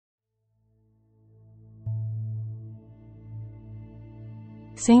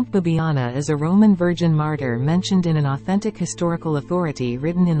Saint Bibiana is a Roman virgin martyr mentioned in an authentic historical authority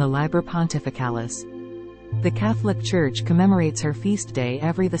written in the Liber Pontificalis. The Catholic Church commemorates her feast day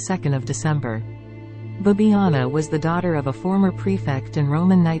every 2nd of December. Bibiana was the daughter of a former prefect and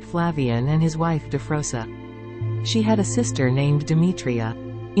Roman knight Flavian and his wife Dafrosa. She had a sister named Demetria.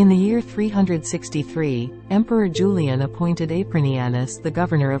 In the year 363, Emperor Julian appointed Apronianus the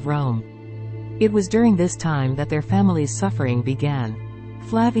governor of Rome. It was during this time that their family's suffering began.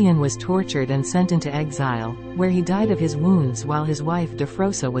 Flavian was tortured and sent into exile, where he died of his wounds while his wife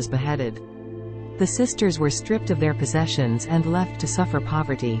Dafrosa was beheaded. The sisters were stripped of their possessions and left to suffer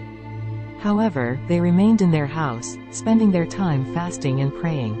poverty. However, they remained in their house, spending their time fasting and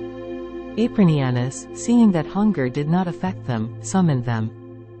praying. Apronianus, seeing that hunger did not affect them, summoned them.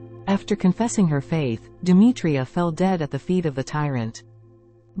 After confessing her faith, Demetria fell dead at the feet of the tyrant.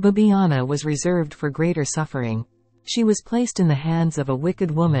 Bibiana was reserved for greater suffering. She was placed in the hands of a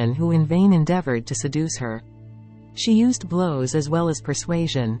wicked woman who in vain endeavored to seduce her. She used blows as well as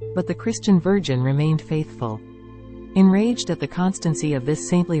persuasion, but the Christian virgin remained faithful. Enraged at the constancy of this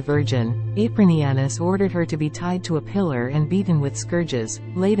saintly virgin, Apronianus ordered her to be tied to a pillar and beaten with scourges,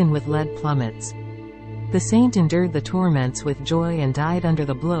 laden with lead plummets. The saint endured the torments with joy and died under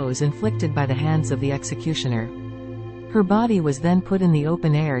the blows inflicted by the hands of the executioner. Her body was then put in the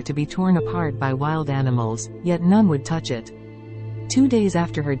open air to be torn apart by wild animals, yet none would touch it. 2 days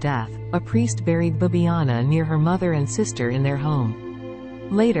after her death, a priest buried Bibiana near her mother and sister in their home.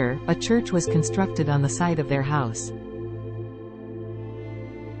 Later, a church was constructed on the site of their house.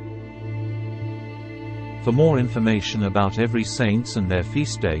 For more information about every saints and their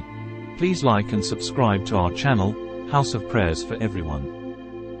feast day, please like and subscribe to our channel, House of Prayers for Everyone.